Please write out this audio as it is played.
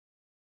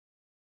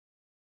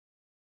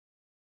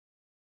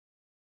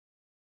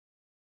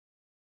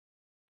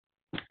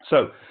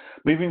So,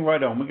 moving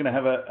right on, we're going to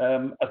have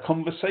a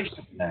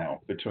conversation now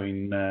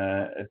between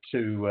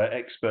two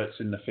experts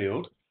in the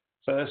field.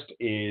 First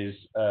is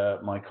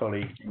my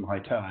colleague Jim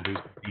Hietala, who's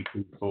the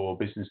VP for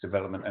Business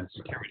Development and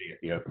Security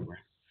at the Open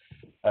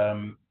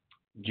Group.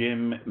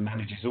 Jim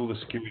manages all the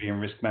security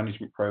and risk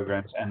management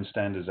programs and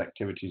standards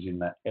activities in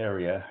that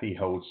area. He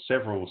holds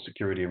several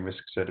security and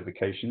risk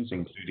certifications,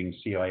 including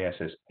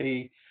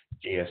CISSP,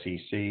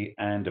 GSEC,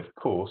 and of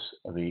course,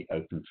 the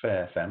Open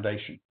Fair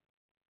Foundation.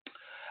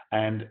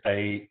 And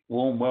a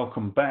warm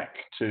welcome back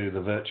to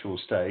the virtual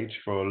stage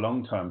for a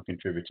long-time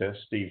contributor,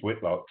 Steve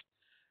Whitlock.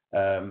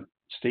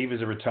 Steve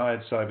is a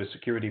retired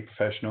cybersecurity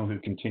professional who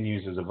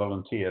continues as a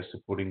volunteer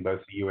supporting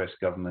both the US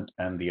government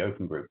and the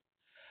Open Group.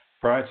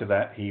 Prior to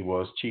that, he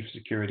was Chief of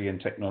Strategy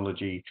and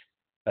Technology,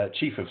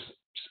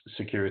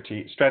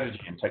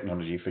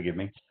 for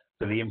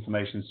the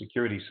Information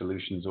Security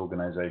Solutions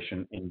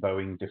Organization in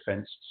Boeing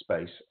Defense,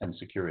 Space and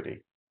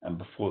Security. And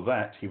before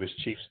that, he was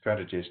Chief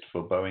Strategist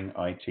for Boeing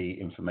IT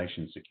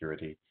Information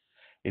Security.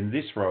 In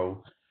this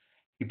role,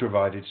 he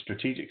provided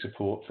strategic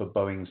support for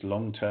Boeing's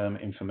long-term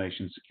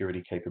information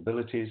security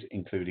capabilities,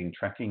 including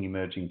tracking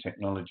emerging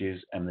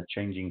technologies and the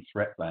changing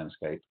threat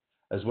landscape,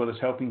 as well as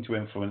helping to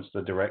influence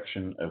the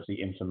direction of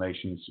the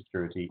information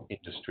security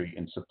industry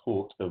in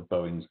support of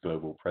Boeing's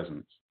global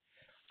presence.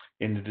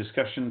 In the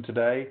discussion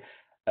today,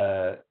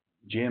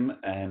 Jim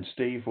and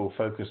Steve will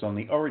focus on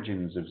the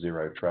origins of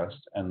Zero Trust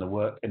and the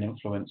work and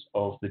influence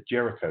of the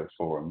Jericho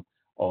Forum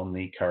on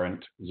the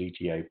current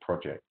ZTA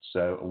project.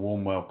 So a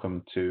warm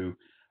welcome to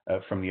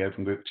from the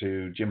Open Group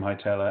to Jim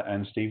Hietala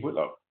and Steve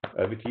Whitlock.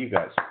 Over to you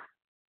guys.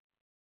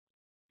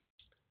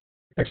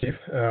 Thanks, Steve.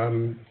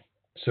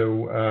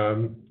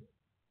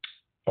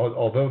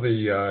 Although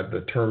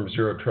the term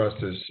Zero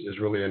Trust is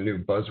really a new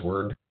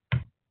buzzword,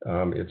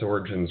 its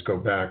origins go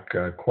back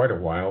quite a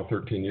while,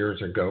 13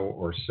 years ago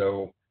or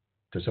so,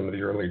 to some of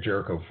the early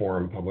Jericho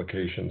Forum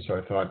publications. So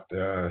I thought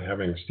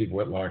having Steve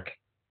Whitlock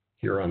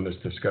here on this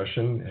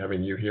discussion,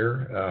 having you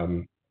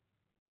here,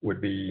 would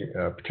be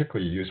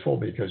particularly useful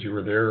because you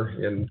were there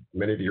in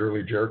many of the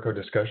early Jericho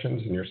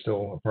discussions and you're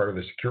still a part of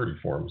the security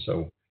forum.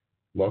 So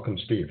welcome,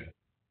 Steve.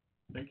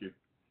 Thank you.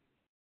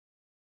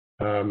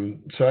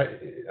 So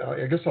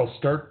I guess I'll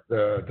start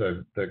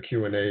the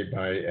Q&A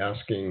by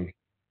asking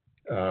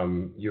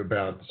you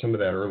about some of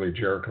that early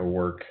Jericho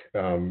work.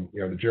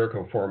 The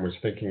Jericho Forum was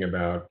thinking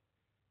about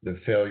the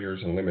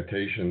failures and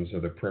limitations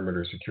of the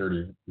perimeter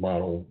security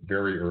model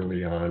very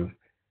early on.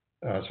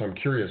 So I'm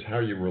curious how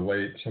you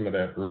relate some of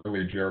that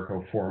early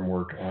Jericho Forum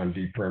work on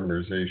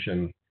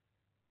deperimeterization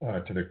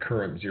to the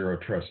current Zero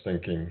Trust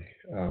thinking.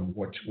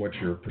 What's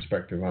your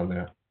perspective on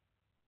that?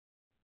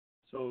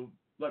 So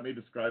let me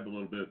describe a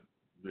little bit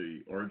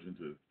the origins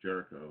of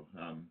Jericho.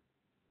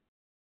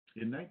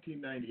 In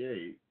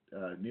 1998,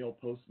 Neil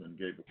Postman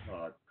gave a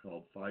talk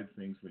called 5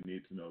 Things We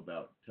Need to Know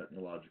About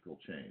Technological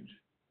Change.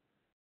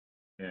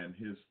 And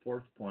his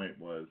fourth point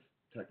was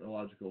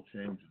technological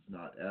change is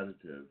not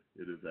additive,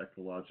 it is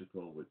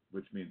ecological,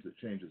 which means it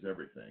changes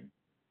everything.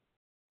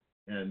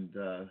 And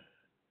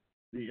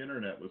the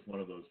internet was one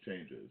of those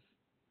changes.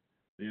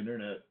 The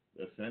internet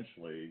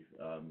essentially,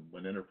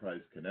 when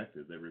enterprise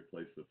connected, they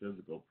replaced the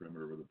physical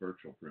perimeter with a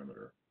virtual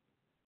perimeter.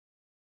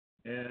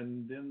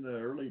 And in the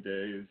early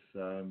days,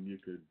 you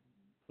could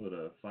put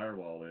a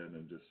firewall in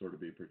and just sort of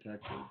be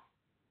protected.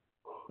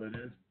 But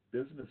as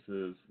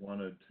businesses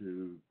wanted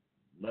to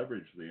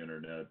leverage the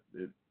internet,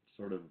 it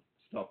sort of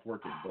stopped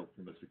working, both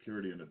from a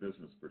security and a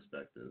business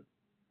perspective.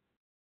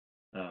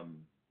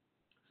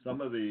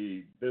 Some of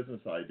the business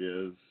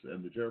ideas,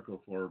 and the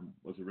Jericho Forum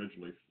was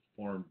originally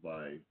formed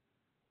by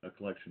a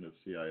collection of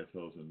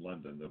CISOs in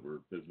London that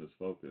were business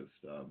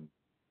focused,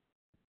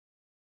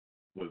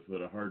 was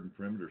that a hardened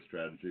perimeter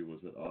strategy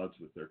was at odds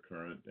with their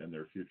current and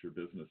their future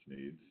business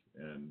needs,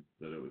 and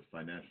that it was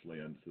financially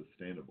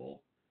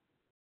unsustainable.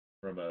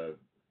 From a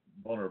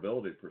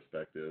vulnerability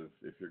perspective,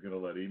 if you're going to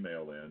let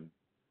email in,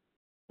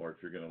 or if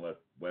you're going to let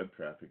web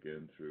traffic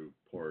in through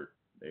port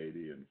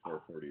 80 and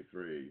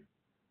 443,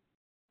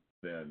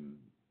 then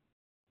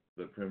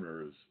the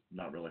perimeter is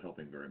not really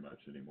helping very much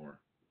anymore.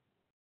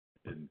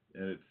 And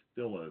it's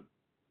still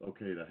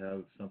okay to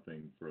have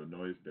something for a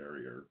noise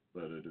barrier,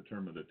 but a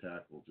determined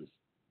attack will just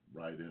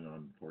ride in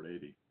on port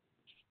 80.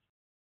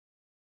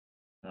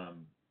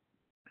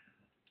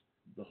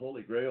 The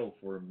holy grail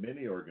for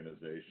many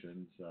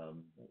organizations,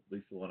 at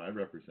least the one I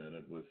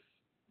represented, was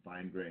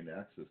fine-grained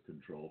access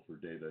control for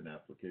data and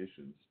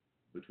applications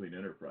between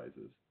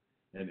enterprises.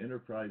 And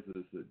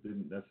enterprises that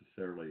didn't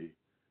necessarily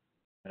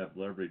have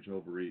leverage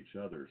over each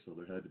other, so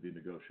there had to be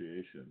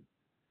negotiation.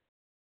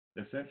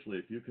 Essentially,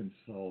 if you can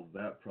solve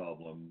that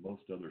problem,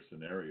 most other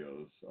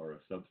scenarios are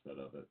a subset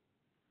of it.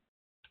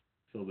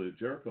 So the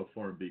Jericho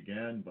Forum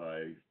began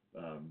by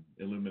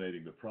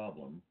illuminating the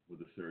problem with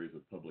a series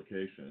of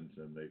publications,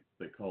 and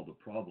they called the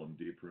problem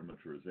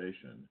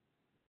deperimeterization.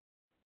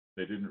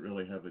 They didn't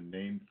really have a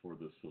name for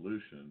the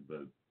solution,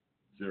 but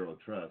Zero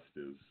Trust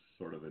is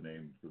sort of a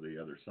name for the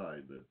other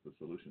side, the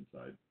solution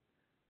side.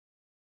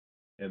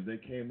 And they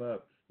came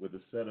up with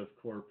a set of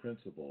core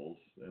principles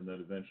and then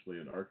eventually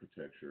an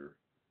architecture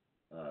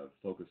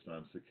focused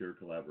on secure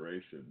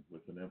collaboration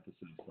with an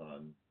emphasis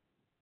on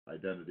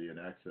identity and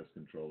access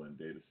control and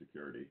data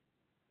security.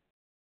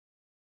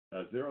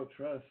 Zero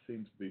Trust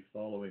seems to be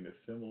following a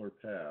similar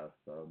path.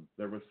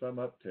 There was some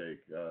uptake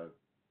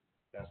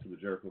after the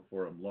Jericho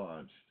Forum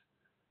launched,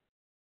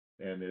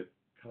 and it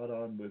caught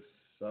on with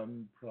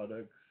some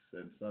products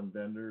and some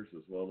vendors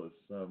as well as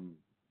some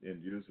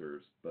end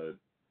users, but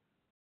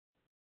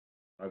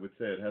I would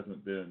say it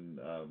hasn't been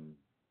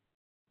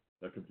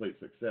a complete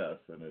success,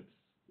 and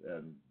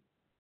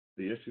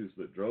the issues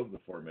that drove the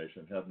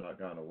formation have not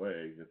gone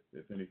away.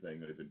 If anything,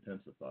 they've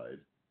intensified.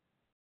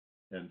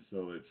 And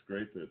so it's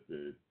great that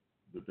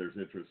there's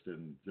interest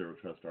in zero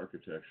trust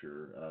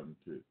architecture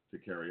to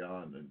carry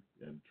on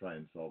and try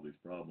and solve these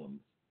problems.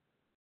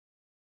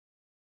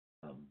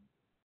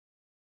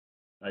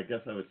 I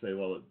guess I would say,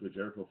 well, the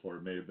Jericho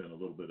Forum may have been a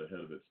little bit ahead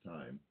of its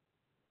time.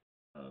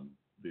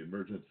 The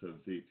emergence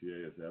of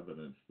ZTA is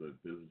evidence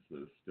that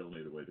businesses still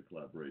need a way to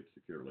collaborate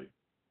securely.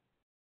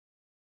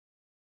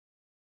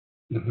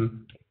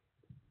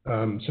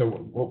 So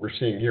what we're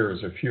seeing here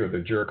is a few of the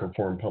Jericho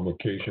Forum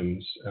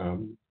publications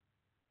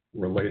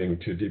relating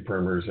to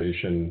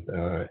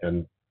deperimeterization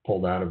and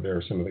pulled out of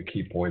there some of the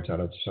key points out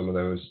of some of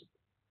those.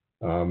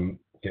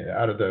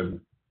 Out of the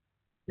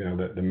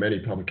many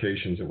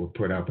publications that were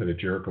put out by the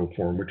Jericho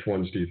Forum, which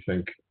ones do you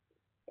think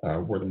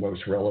were the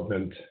most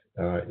relevant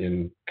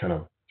in kind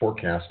of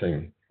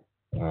forecasting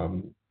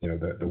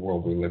the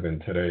world we live in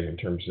today in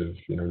terms of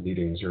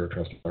needing zero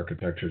trust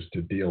architectures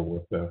to deal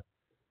with the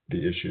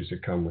issues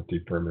that come with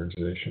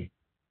deperimeterization?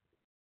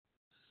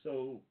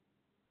 So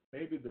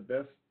maybe the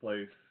best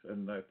place,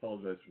 and I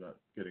apologize for not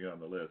getting on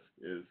the list,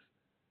 is,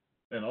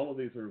 and all of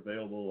these are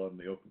available on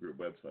the Open Group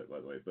website, by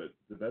the way, but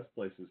the best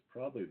place is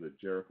probably the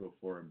Jericho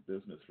Forum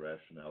Business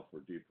Rationale for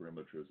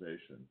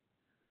Deperimeterization,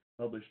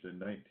 published in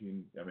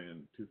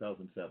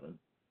 2007,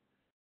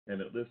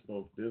 and it lists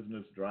both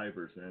business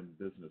drivers and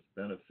business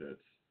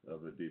benefits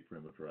of a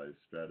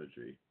deperimeterized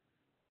strategy.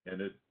 And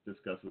it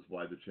discusses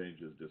why the change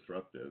is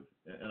disruptive.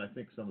 And I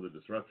think some of the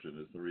disruption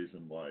is the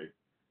reason why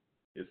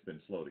it's been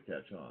slow to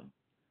catch on.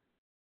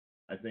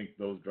 I think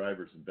those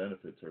drivers and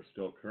benefits are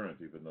still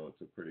current, even though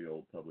it's a pretty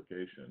old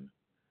publication.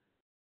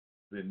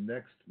 The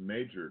next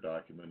major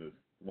document is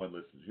one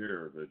listed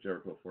here, the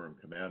Jericho Forum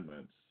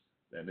Commandments,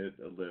 and it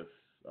lists,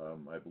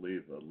 I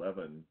believe,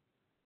 11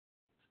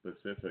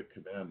 specific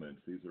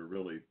commandments. These are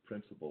really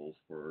principles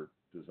for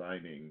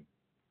designing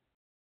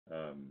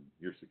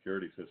your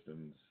security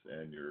systems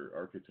and your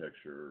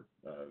architecture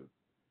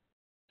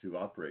to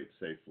operate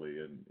safely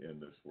in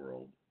this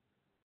world.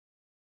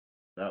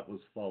 That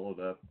was followed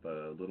up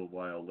a little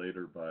while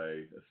later by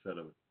a set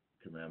of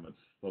commandments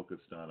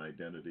focused on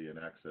identity and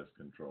access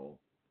control.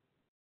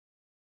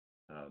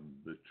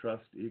 The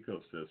trust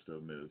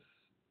ecosystem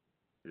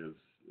is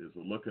a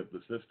look at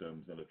the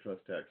systems and a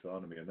trust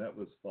taxonomy, and that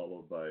was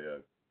followed by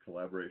a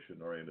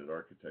collaboration-oriented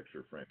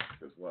architecture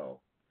framework as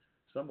well,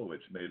 some of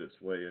which made its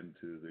way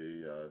into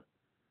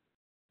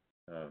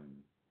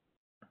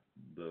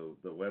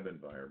the web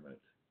environment.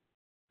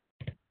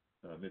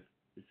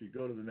 If you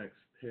go to the next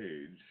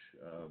page,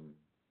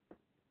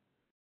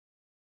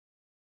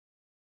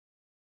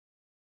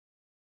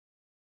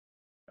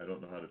 I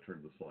don't know how to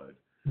turn the slide.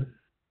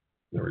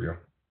 There we go.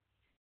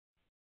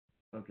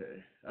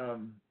 Okay.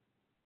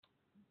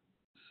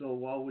 So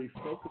while we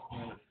focus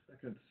on a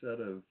second set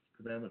of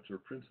commandments or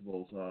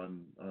principles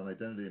on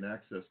identity and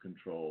access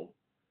control,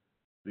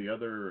 the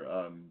other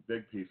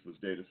big piece was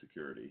data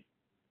security.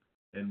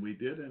 And we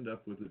did end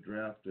up with a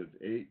draft of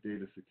 8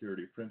 data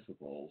security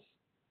principles,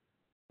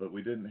 but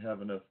we didn't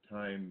have enough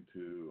time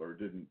or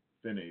didn't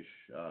finish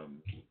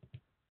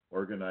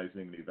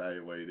organizing,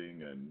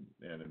 evaluating,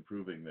 and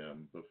improving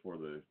them before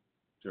the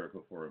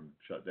Jericho Forum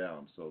shut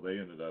down. So they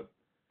ended up,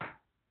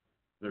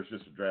 there's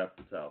just a draft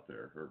that's out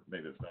there, or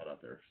maybe it's not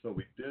out there. So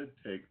we did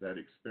take that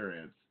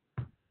experience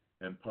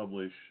and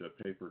publish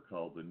a paper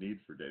called The Need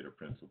for Data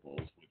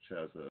Principles, which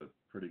has a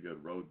pretty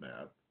good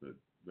roadmap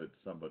that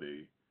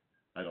somebody,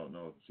 I don't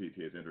know if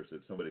CTA is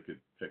interested, somebody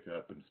could pick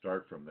up and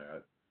start from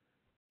that.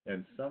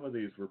 And some of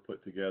these were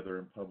put together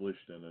and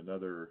published in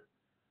another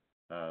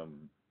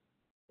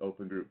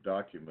open group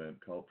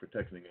document called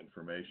Protecting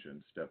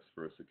Information, Steps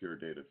for a Secure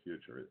Data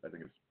Future. I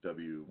think it's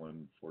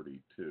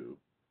W142.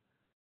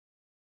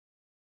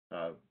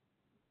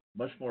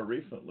 Much more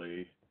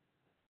recently,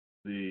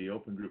 the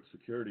Open Group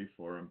Security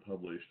Forum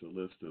published a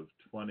list of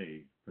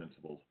 20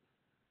 principles,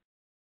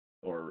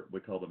 or we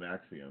call them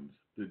axioms.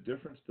 The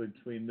difference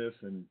between this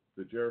and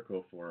the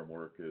Jericho Forum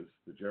work is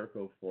the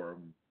Jericho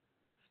Forum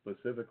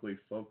specifically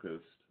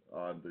focused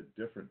on the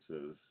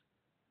differences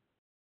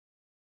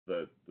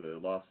that the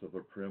loss of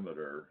a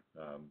perimeter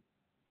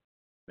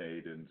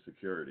made in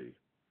security,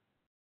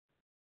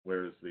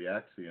 whereas the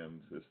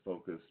axioms is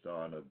focused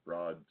on a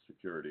broad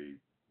security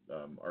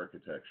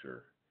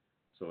architecture.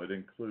 So it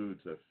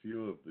includes a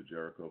few of the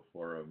Jericho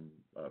Forum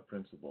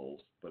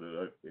principles, but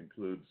it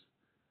includes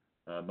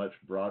a much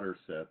broader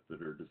set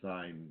that are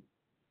designed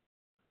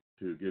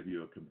to give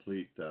you a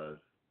complete,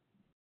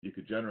 you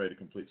could generate a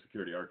complete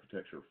security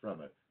architecture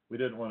from it. We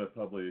didn't want to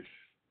publish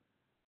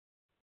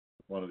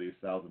one of these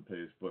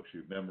 1,000-page books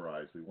you've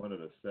memorized. We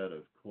wanted a set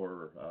of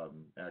core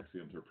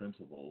axioms or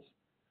principles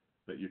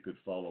that you could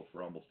follow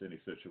for almost any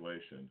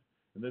situation.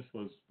 And this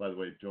was, by the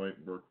way, joint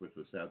work with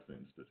the SANS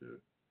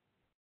Institute.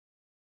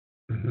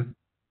 Mm-hmm.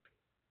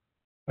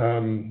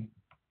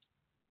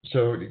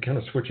 So kind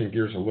of switching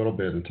gears a little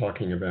bit and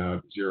talking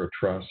about zero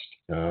trust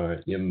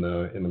in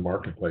the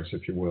marketplace,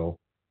 if you will.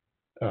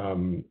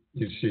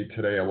 You see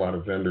today a lot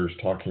of vendors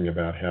talking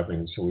about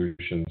having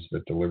solutions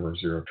that deliver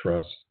zero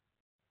trust.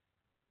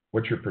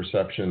 What's your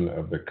perception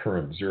of the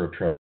current zero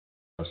trust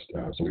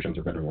solutions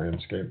or vendor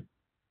landscape?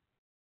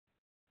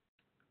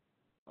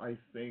 I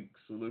think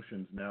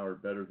solutions now are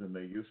better than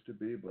they used to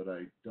be, but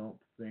I don't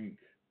think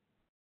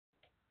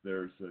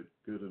there's a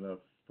good enough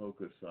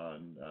focus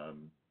on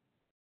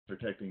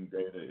protecting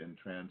data in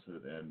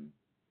transit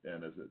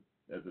and as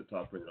it's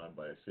operated on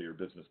by, say, your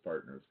business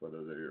partners,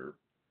 whether they're your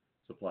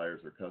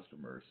suppliers or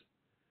customers.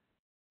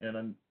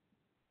 And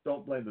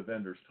don't blame the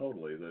vendors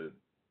totally.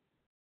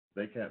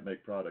 They can't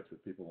make products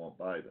if people won't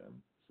buy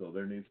them. So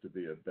there needs to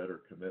be a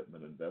better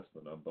commitment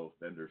investment on both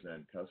vendors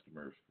and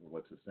customers for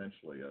what's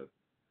essentially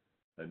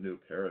a new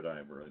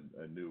paradigm or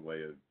a new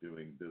way of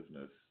doing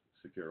business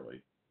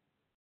securely.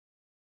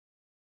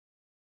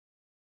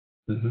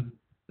 Mm-hmm.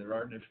 There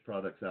are niche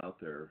products out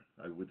there.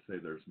 I would say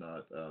there's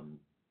not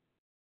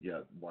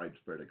yet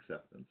widespread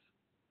acceptance.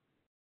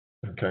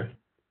 Okay.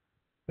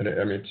 And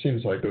I mean, it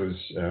seems like those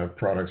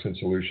products and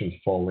solutions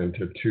fall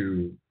into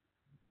two,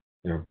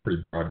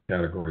 pretty broad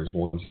categories.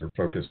 Ones that are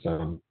focused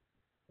on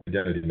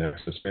identity and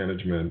access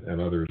management, and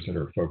others that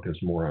are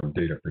focused more on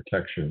data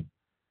protection.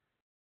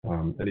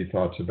 Any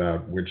thoughts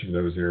about which of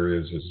those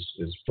areas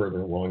is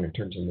further along in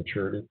terms of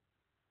maturity?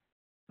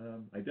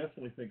 I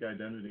definitely think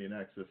identity and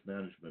access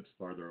management is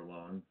farther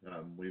along.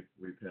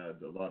 We've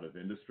had a lot of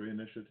industry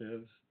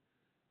initiatives.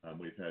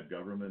 We've had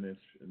government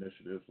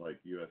initiatives like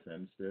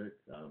USNSTIC.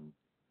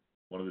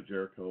 One of the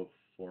Jericho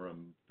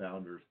Forum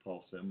founders,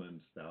 Paul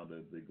Simmons,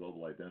 founded the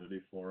Global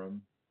Identity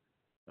Forum.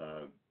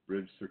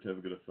 Bridge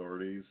certificate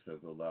authorities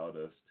have allowed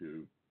us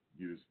to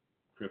use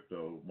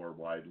crypto more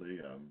widely.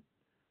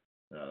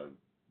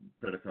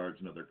 Credit cards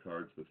and other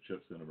cards with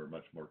chips in them are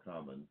much more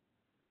common.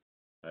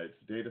 It's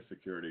data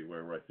security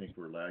where I think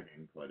we're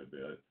lagging quite a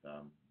bit.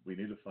 We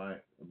need to find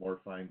a more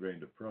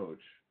fine-grained approach,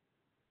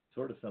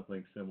 sort of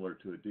something similar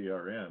to a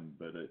DRM,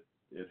 but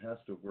it has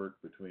to work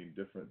between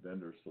different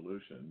vendor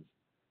solutions,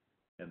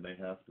 and they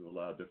have to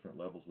allow different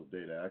levels of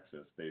data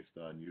access based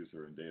on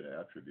user and data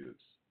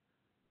attributes.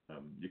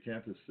 You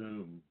can't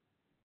assume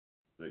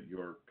that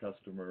your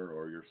customer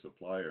or your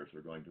suppliers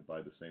are going to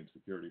buy the same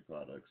security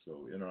products,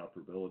 so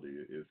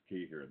interoperability is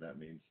key here, and that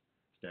means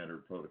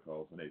standard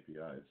protocols and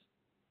APIs.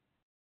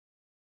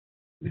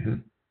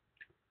 Mm-hmm.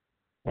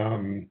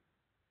 And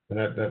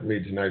that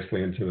leads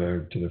nicely into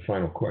the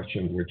final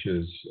question, which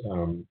is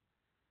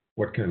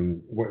what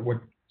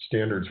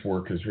standards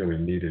work is really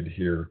needed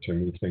here to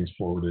move things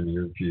forward in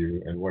your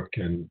view, and what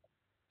can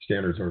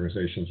standards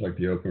organizations like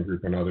the Open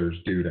Group and others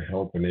do to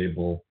help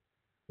enable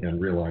and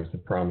realize the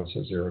promise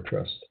of zero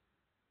trust?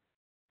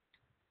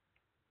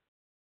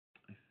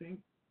 I think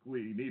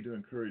we need to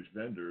encourage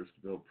vendors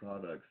to build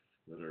products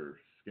that are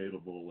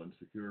scalable and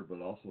secure,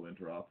 but also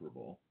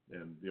interoperable.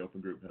 And the Open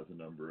Group has a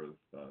number of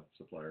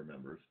supplier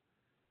members.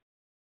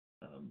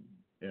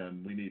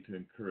 And we need to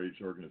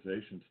encourage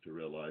organizations to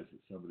realize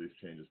that some of these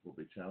changes will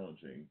be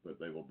challenging, but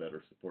they will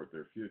better support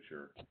their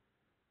future.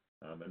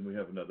 And we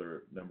have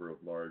another number of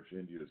large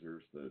end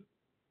users that,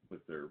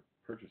 with their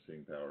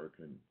purchasing power,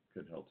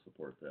 can help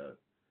support that.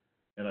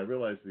 And I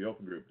realize the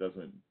Open Group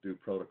doesn't do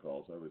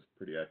protocols. I was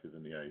pretty active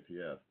in the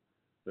IETF.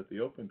 But the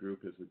Open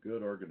Group is a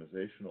good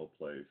organizational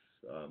place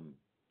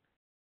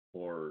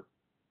for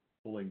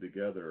pulling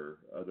together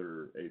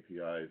other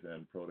APIs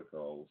and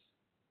protocols.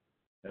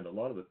 And a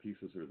lot of the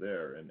pieces are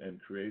there, and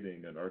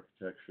creating an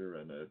architecture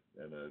and a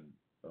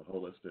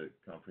holistic,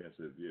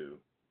 comprehensive view.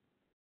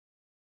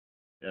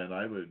 And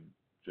I would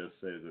just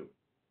say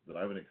that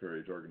I would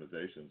encourage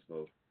organizations,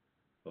 both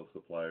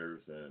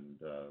suppliers and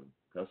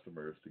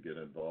customers, to get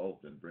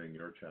involved and bring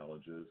your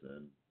challenges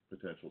and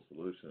potential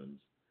solutions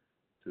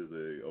to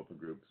the Open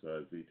Group's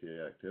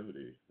ZTA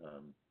activity.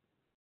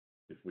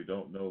 If we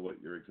don't know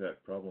what your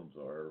exact problems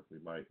are, we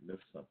might miss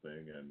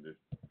something, and if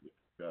you've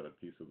got a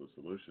piece of the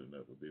solution,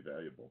 that would be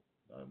valuable.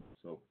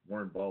 So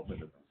more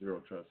involvement in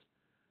zero trust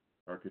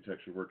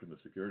architecture work in the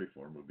security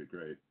forum would be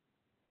great.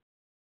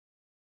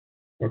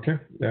 Okay,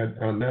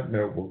 on that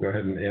note, we'll go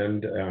ahead and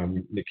end.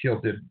 Nikhil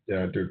did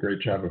do a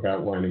great job of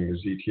outlining the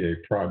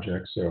ZTA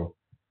project, so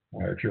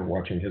if you're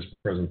watching his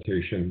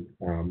presentation,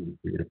 you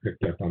would have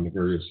picked up on the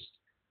various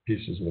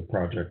pieces of the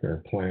project that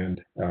are planned.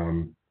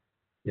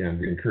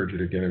 And we encourage you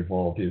to get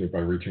involved either by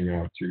reaching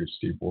out to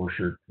Steve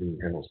Borchert, who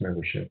handles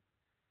membership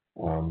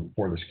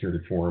for the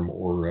Security Forum,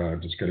 or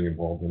just getting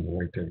involved in the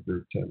LinkedIn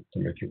group to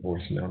make your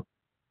voice known.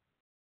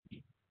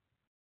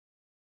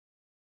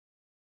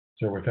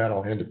 So with that,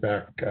 I'll hand it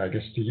back, I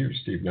guess, to you,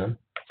 Steve Nunn.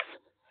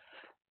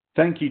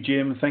 Thank you,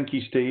 Jim. Thank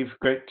you, Steve.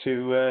 Great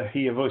to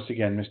hear your voice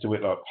again, Mr.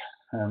 Whitlock.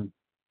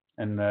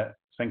 And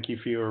thank you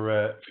for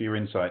your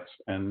insights.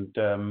 And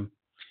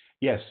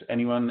yes,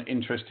 anyone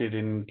interested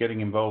in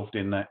getting involved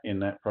in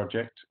that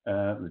project,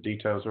 the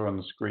details are on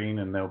the screen,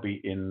 and they'll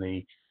be in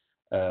the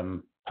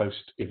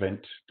post-event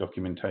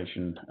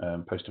documentation,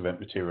 post-event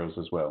materials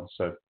as well.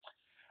 So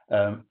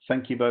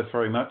thank you both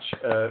very much.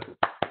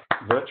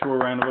 Virtual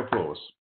round of applause.